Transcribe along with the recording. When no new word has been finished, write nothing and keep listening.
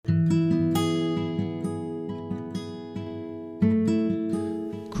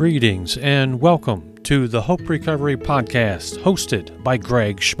Greetings and welcome to the Hope Recovery Podcast, hosted by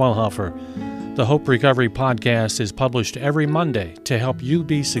Greg Schmalhofer. The Hope Recovery Podcast is published every Monday to help you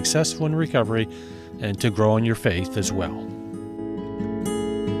be successful in recovery and to grow in your faith as well.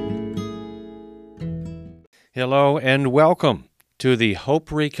 Hello and welcome to the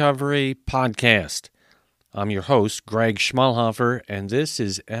Hope Recovery Podcast. I'm your host, Greg Schmalhofer, and this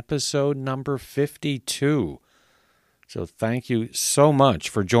is episode number 52. So thank you so much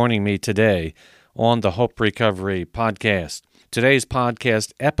for joining me today on the Hope Recovery Podcast. Today's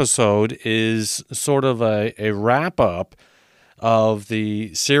podcast episode is sort of a wrap-up of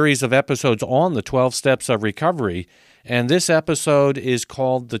the series of episodes on the 12 Steps of Recovery, and this episode is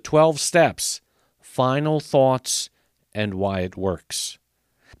called The 12 Steps, Final Thoughts, and Why It Works.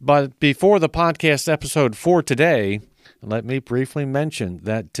 But before the podcast episode for today, let me briefly mention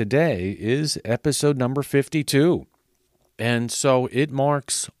that today is episode number 52. And so it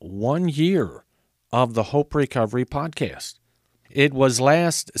marks 1 year of the Hope Recovery Podcast. It was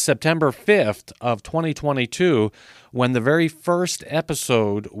last September 5th of 2022 when the very first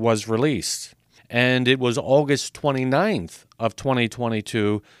episode was released. And it was August 29th of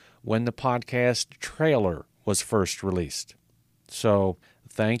 2022 when the podcast trailer was first released. So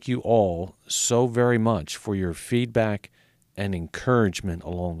thank you all so very much for your feedback and encouragement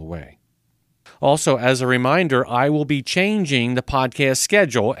along the way. Also, as a reminder, I will be changing the podcast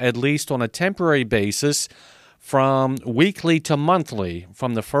schedule, at least on a temporary basis, from weekly to monthly,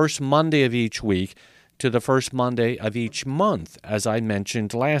 from the first Monday of each week to the first Monday of each month, as I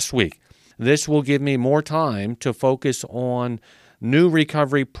mentioned last week. This will give me more time to focus on new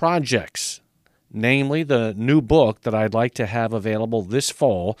recovery projects, namely the new book that I'd like to have available this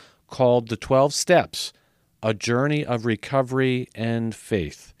fall called The 12 Steps, A Journey of Recovery and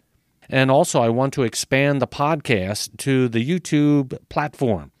Faith. And also, I want to expand the podcast to the YouTube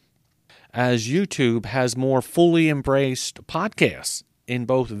platform, as YouTube has more fully embraced podcasts in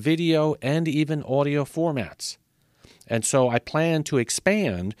both video and even audio formats. And so I plan to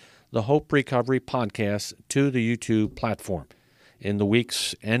expand the Hope Recovery Podcast to the YouTube platform in the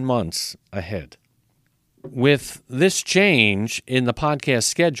weeks and months ahead. With this change in the podcast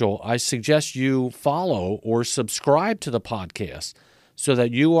schedule, I suggest you follow or subscribe to the podcast so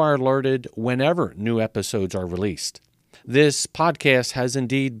that you are alerted whenever new episodes are released. This podcast has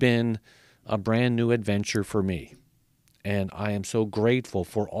indeed been a brand new adventure for me, and I am so grateful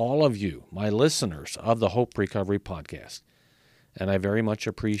for all of you, my listeners of the Hope Recovery Podcast, and I very much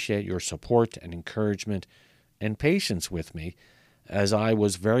appreciate your support and encouragement and patience with me, as I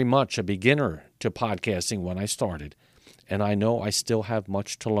was very much a beginner to podcasting when I started, and I know I still have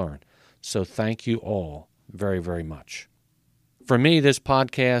much to learn, so thank you all very, very much. For me, this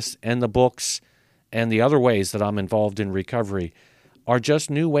podcast and the books and the other ways that I'm involved in recovery are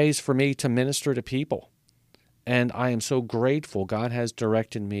just new ways for me to minister to people. And I am so grateful God has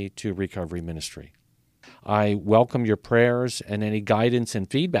directed me to recovery ministry. I welcome your prayers and any guidance and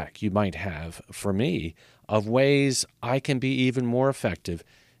feedback you might have for me of ways I can be even more effective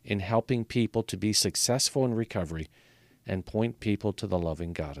in helping people to be successful in recovery and point people to the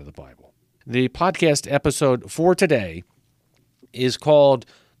loving God of the Bible. The podcast episode for today is called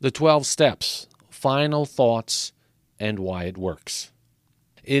The 12 Steps, Final Thoughts, and Why It Works.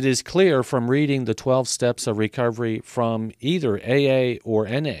 It is clear from reading the 12 Steps of Recovery from either AA or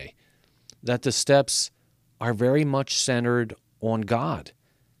NA that the steps are very much centered on God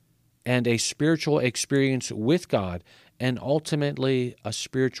and a spiritual experience with God and ultimately a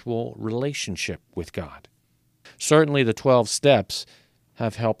spiritual relationship with God. Certainly the 12 Steps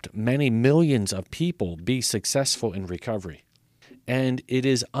have helped many millions of people be successful in recovery. And it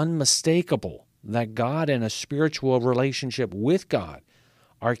is unmistakable that God and a spiritual relationship with God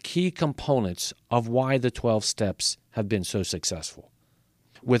are key components of why the 12 steps have been so successful.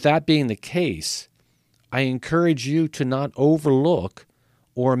 With that being the case, I encourage you to not overlook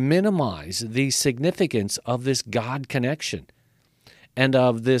or minimize the significance of this God connection and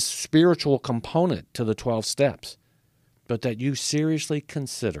of this spiritual component to the 12 steps, but that you seriously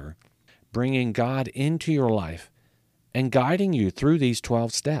consider bringing God into your life and guiding you through these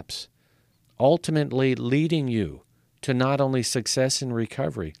 12 steps, ultimately leading you to not only success in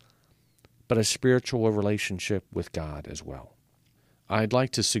recovery, but a spiritual relationship with God as well. I'd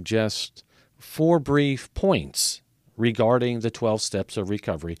like to suggest 4 brief points regarding the 12 steps of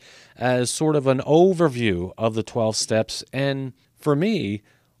recovery as sort of an overview of the 12 steps, and for me,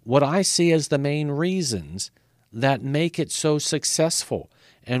 what I see as the main reasons that make it so successful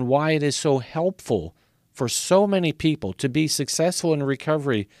and why it is so helpful for so many people to be successful in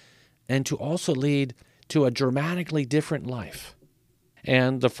recovery and to also lead to a dramatically different life.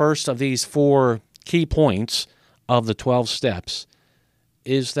 And the first of these 4 key points of the 12 steps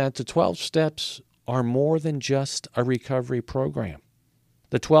is that the 12 steps are more than just a recovery program.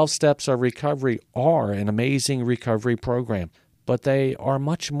 The 12 steps of recovery are an amazing recovery program, but they are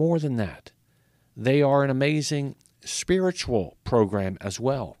much more than that. They are an amazing spiritual program as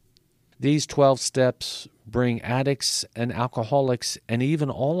well. These 12 steps bring addicts and alcoholics and even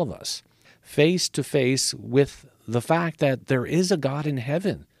all of us face to face with the fact that there is a God in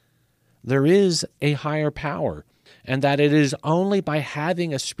heaven. There is a higher power, and that it is only by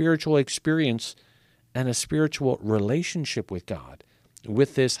having a spiritual experience and a spiritual relationship with God,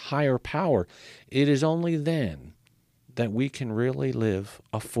 with this higher power, it is only then that we can really live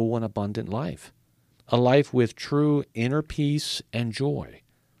a full and abundant life, a life with true inner peace and joy,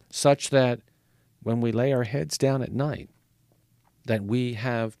 such that when we lay our heads down at night, that we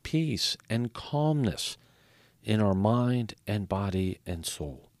have peace and calmness in our mind and body and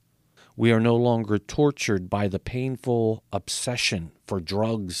soul. We are no longer tortured by the painful obsession for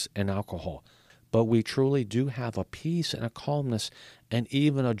drugs and alcohol, but we truly do have a peace and a calmness and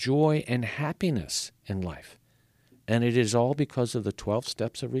even a joy and happiness in life. And it is all because of the 12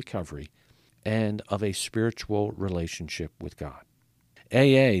 steps of recovery and of a spiritual relationship with God.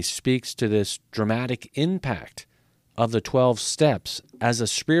 AA speaks to this dramatic impact of the 12 steps as a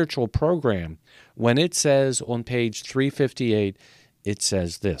spiritual program when it says on page 358, it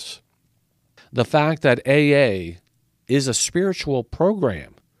says this: the fact that AA is a spiritual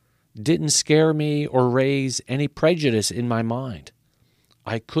program didn't scare me or raise any prejudice in my mind.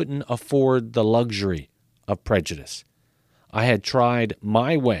 I couldn't afford the luxury of prejudice. I had tried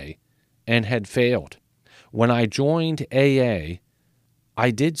my way and had failed. When I joined AA, I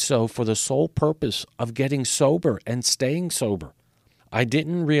did so for the sole purpose of getting sober and staying sober. I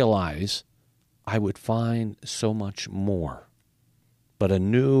didn't realize I would find so much more. But a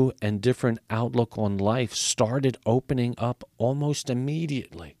new and different outlook on life started opening up almost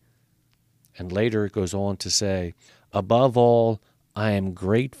immediately. And later it goes on to say, above all, I am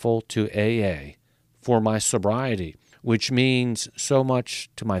grateful to AA for my sobriety, which means so much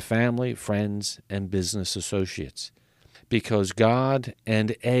to my family, friends, and business associates, because God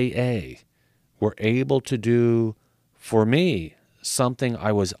and AA were able to do for me something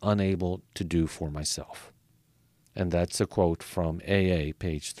I was unable to do for myself. And that's a quote from AA,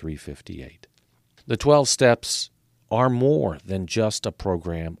 page 358. The 12 steps are more than just a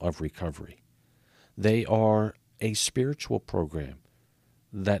program of recovery. They are a spiritual program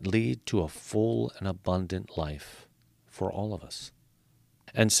that lead to a full and abundant life for all of us.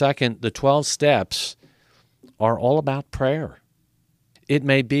 And second, the 12 steps are all about prayer. It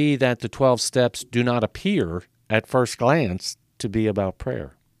may be that the 12 steps do not appear at first glance to be about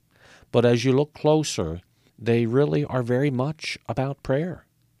prayer, but as you look closer, they really are very much about prayer.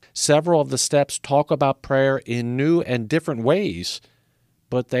 Several of the steps talk about prayer in new and different ways,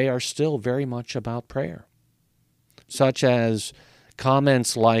 but they are still very much about prayer, such as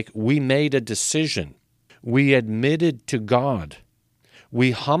comments like, we made a decision, we admitted to God,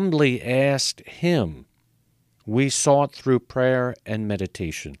 we humbly asked Him, we sought through prayer and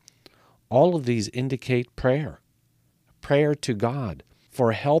meditation. All of these indicate prayer to God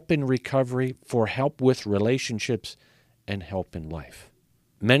for help in recovery, for help with relationships, and help in life.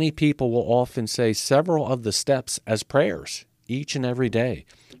 Many people will often say several of the steps as prayers each and every day,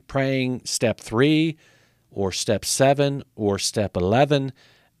 praying step 3 or step 7 or step 11,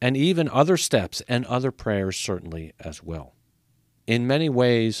 and even other steps and other prayers certainly as well. In many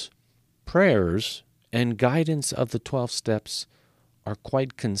ways, prayers and guidance of the 12 steps are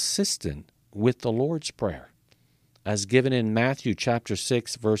quite consistent with the Lord's Prayer, as given in Matthew chapter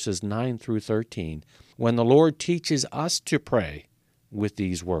 6, verses 9 through 13, when the Lord teaches us to pray with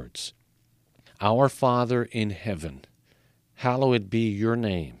these words: Our Father in heaven, hallowed be your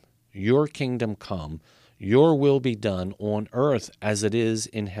name. Your kingdom come, your will be done on earth as it is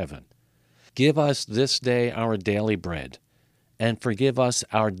in heaven. Give us this day our daily bread, and forgive us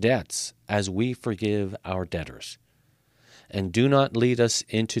our debts as we forgive our debtors. And do not lead us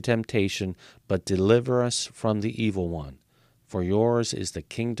into temptation, but deliver us from the evil one. For yours is the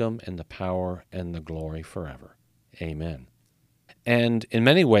kingdom and the power and the glory forever. Amen. And in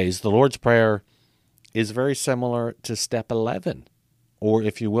many ways, the Lord's Prayer is very similar to step 11, or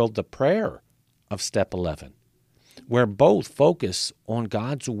if you will, the prayer of step 11, where both focus on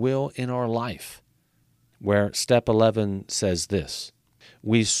God's will in our life, where step 11 says this: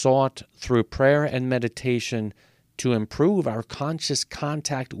 we sought through prayer and meditation to improve our conscious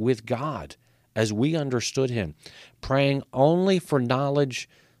contact with God as we understood Him, praying only for knowledge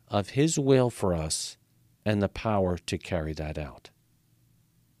of His will for us and the power to carry that out.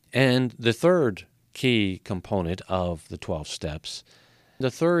 And the third key component of the 12 steps,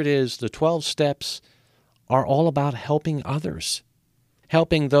 the third is the 12 steps are all about helping others,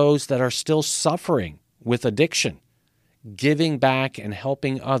 helping those that are still suffering with addiction. Giving back and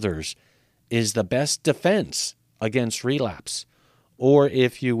helping others is the best defense against relapse, or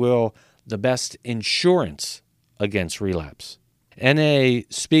if you will, the best insurance against relapse. NA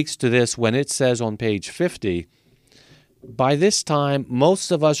speaks to this when it says on page 50, by this time,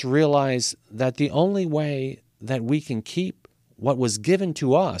 most of us realize that the only way that we can keep what was given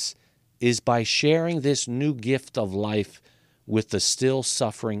to us is by sharing this new gift of life with the still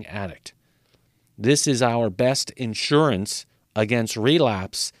suffering addict. This is our best insurance against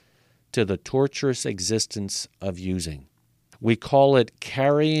relapse to the torturous existence of using. We call it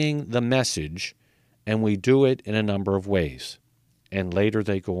carrying the message, and we do it in a number of ways. And later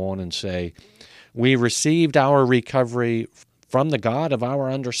they go on and say, we received our recovery from the God of our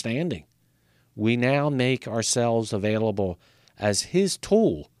understanding. We now make ourselves available as His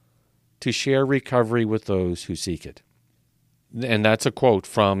tool to share recovery with those who seek it. And that's a quote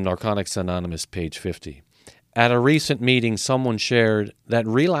from Narcotics Anonymous, page 50. At a recent meeting, someone shared that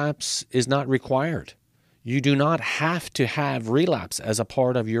relapse is not required. You do not have to have relapse as a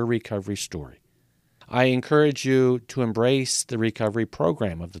part of your recovery story. I encourage you to embrace the recovery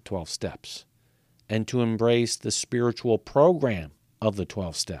program of the 12 steps and to embrace the spiritual program of the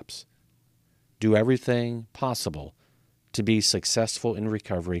 12 steps. Do everything possible to be successful in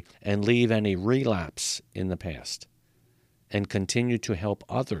recovery and leave any relapse in the past, and continue to help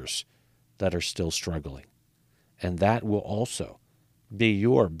others that are still struggling. And that will also be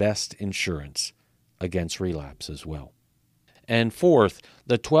your best insurance against relapse as well. And fourth,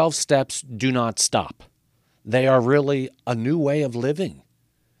 the 12 steps do not stop. They are really a new way of living.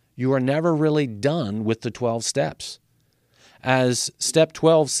 You are never really done with the 12 steps. As step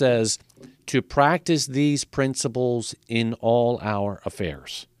 12 says, to practice these principles in all our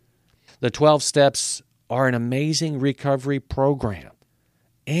affairs. The 12 steps are an amazing recovery program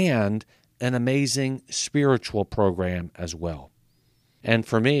and an amazing spiritual program as well. And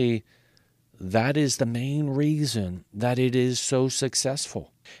for me, that is the main reason that it is so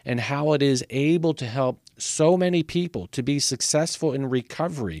successful and how it is able to help so many people to be successful in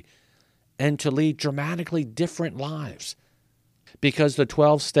recovery and to lead dramatically different lives. Because the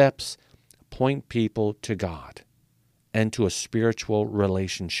 12 steps point people to God and to a spiritual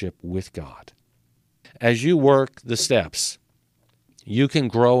relationship with God. As you work the steps, you can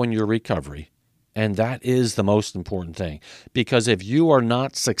grow in your recovery, and that is the most important thing. Because if you are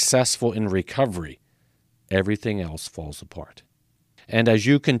not successful in recovery, everything else falls apart. And as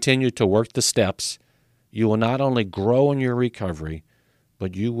you continue to work the steps, you will not only grow in your recovery,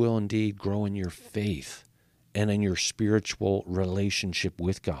 but you will indeed grow in your faith and in your spiritual relationship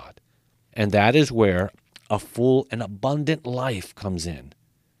with God. And that is where a full and abundant life comes in.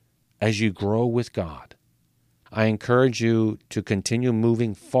 As you grow with God, I encourage you to continue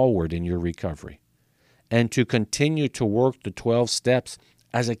moving forward in your recovery and to continue to work the 12 steps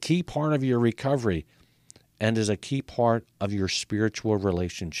as a key part of your recovery and as a key part of your spiritual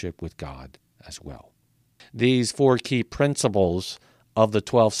relationship with God as well. These 4 key principles of the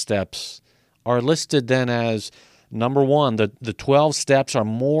 12 steps are listed then as, number 1, the 12 steps are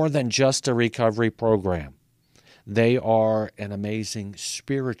more than just a recovery program. They are an amazing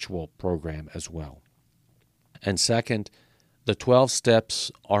spiritual program as well. And second, the 12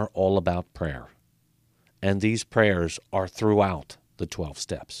 steps are all about prayer. And these prayers are throughout the 12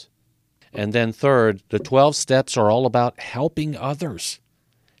 steps. And then third, the 12 steps are all about helping others,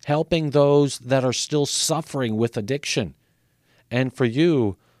 helping those that are still suffering with addiction. And for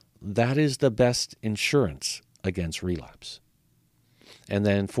you, that is the best insurance against relapse. And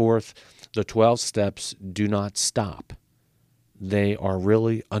then fourth, the 12 steps do not stop. They are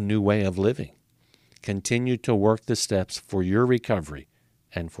really a new way of living. Continue to work the steps for your recovery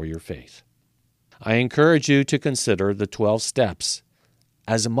and for your faith. I encourage you to consider the 12 steps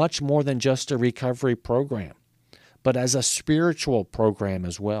as much more than just a recovery program, but as a spiritual program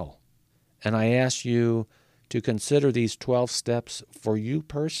as well. And I ask you to consider these 12 steps for you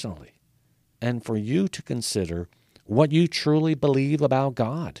personally and for you to consider what you truly believe about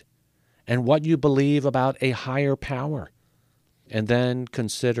God and what you believe about a higher power. And then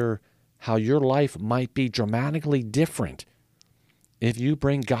consider how your life might be dramatically different if you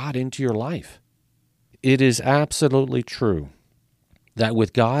bring God into your life. It is absolutely true that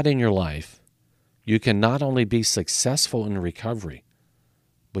with God in your life, you can not only be successful in recovery,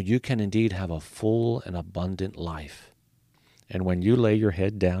 but you can indeed have a full and abundant life. And when you lay your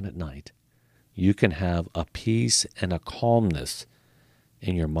head down at night, you can have a peace and a calmness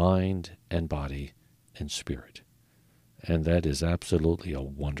in your mind and body and spirit. And that is absolutely a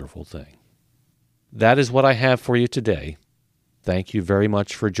wonderful thing. That is what I have for you today. Thank you very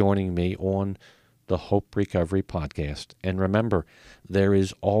much for joining me on the Hope Recovery Podcast. And remember, there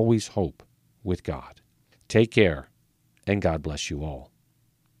is always hope with God. Take care, and God bless you all.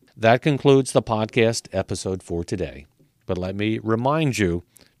 That concludes the podcast episode for today. But let me remind you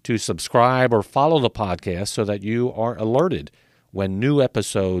to subscribe or follow the podcast so that you are alerted when new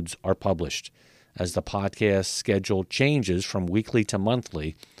episodes are published, as the podcast schedule changes from weekly to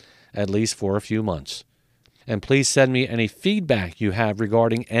monthly, at least for a few months. And please send me any feedback you have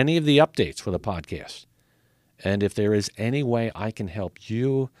regarding any of the updates for the podcast. And if there is any way I can help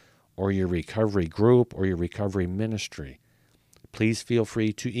you or your recovery group or your recovery ministry, please feel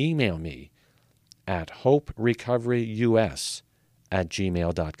free to email me at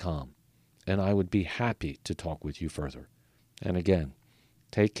hoperecoveryus@gmail.com, and I would be happy to talk with you further. And again,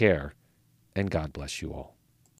 take care, and God bless you all.